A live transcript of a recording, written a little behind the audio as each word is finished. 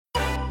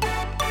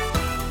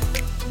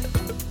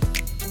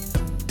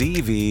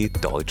DW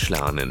Deutsch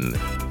lernen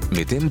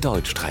mit dem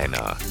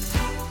Deutschtrainer.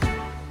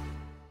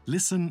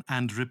 Listen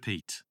and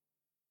repeat.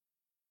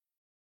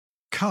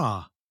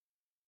 Car,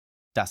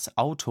 Das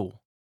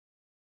Auto,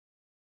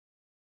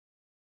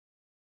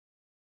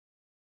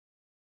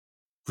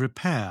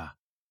 repair,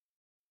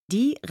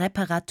 Die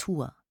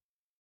Reparatur.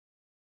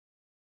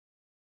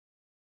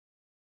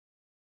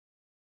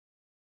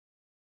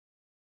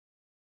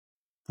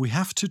 we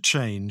have to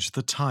change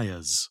the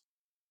tires.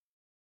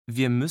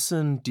 wir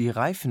müssen die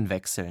Reifen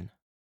wechseln.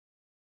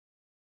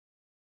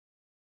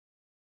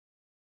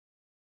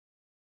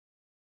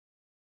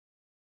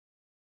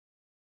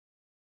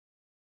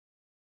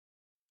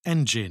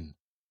 Engine,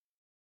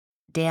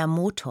 Der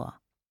Motor.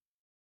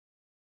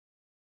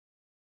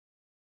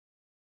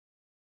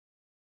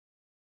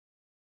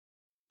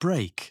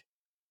 brake,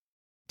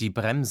 Die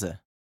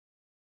Bremse,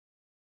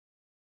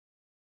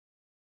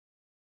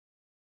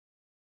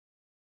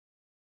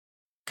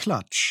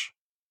 clutch,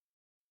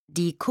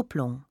 Die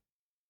Kupplung.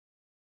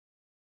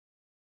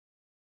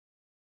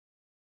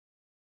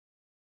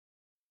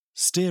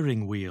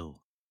 steering wheel,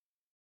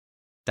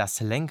 das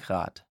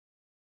Lenkrad,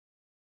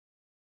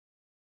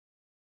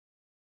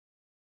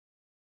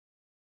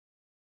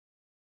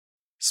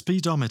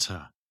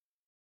 speedometer,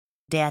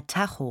 Der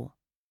Tacho.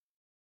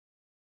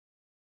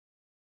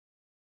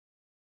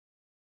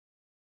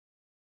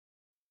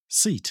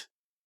 seat,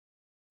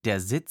 der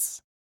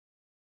Sitz,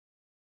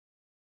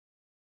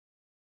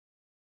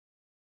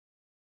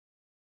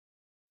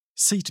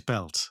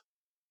 seatbelt,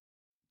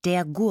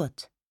 Der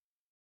Gurt.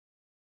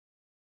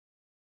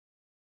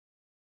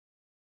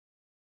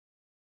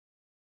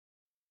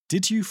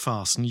 did you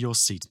fasten your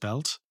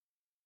seatbelt?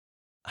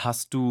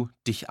 hast du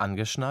dich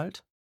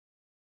angeschnallt?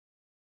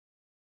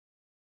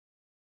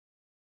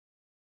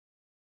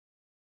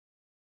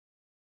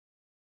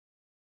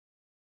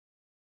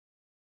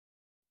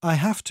 I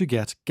have to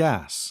get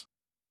gas.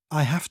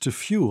 I have to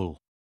fuel.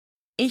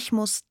 Ich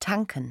muss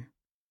tanken.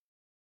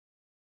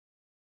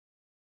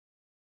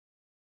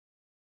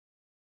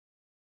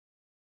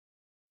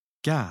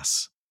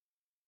 Gas,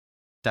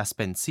 Das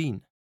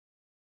Benzin,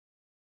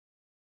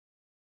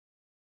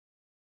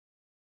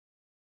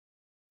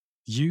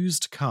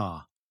 used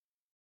car,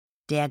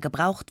 Der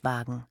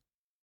Gebrauchtwagen.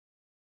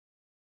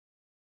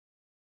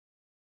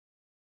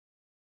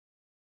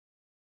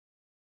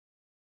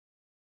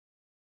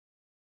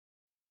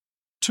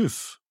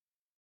 TÜV,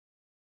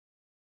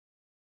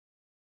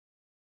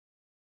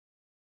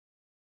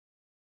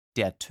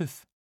 der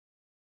TÜV,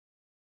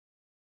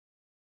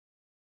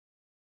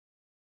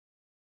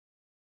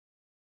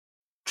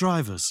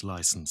 driver's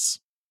license.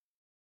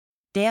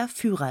 Der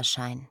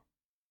Führerschein.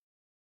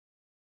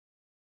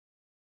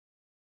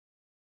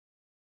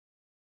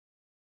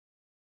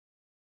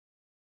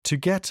 To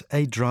get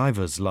a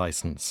driver's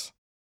license.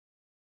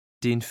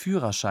 den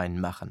Führerschein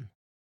machen.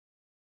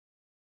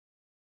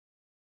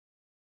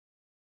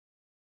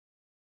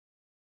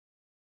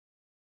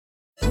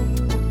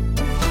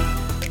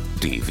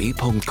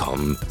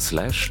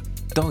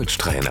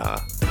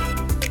 dw.com/Deutschtrainer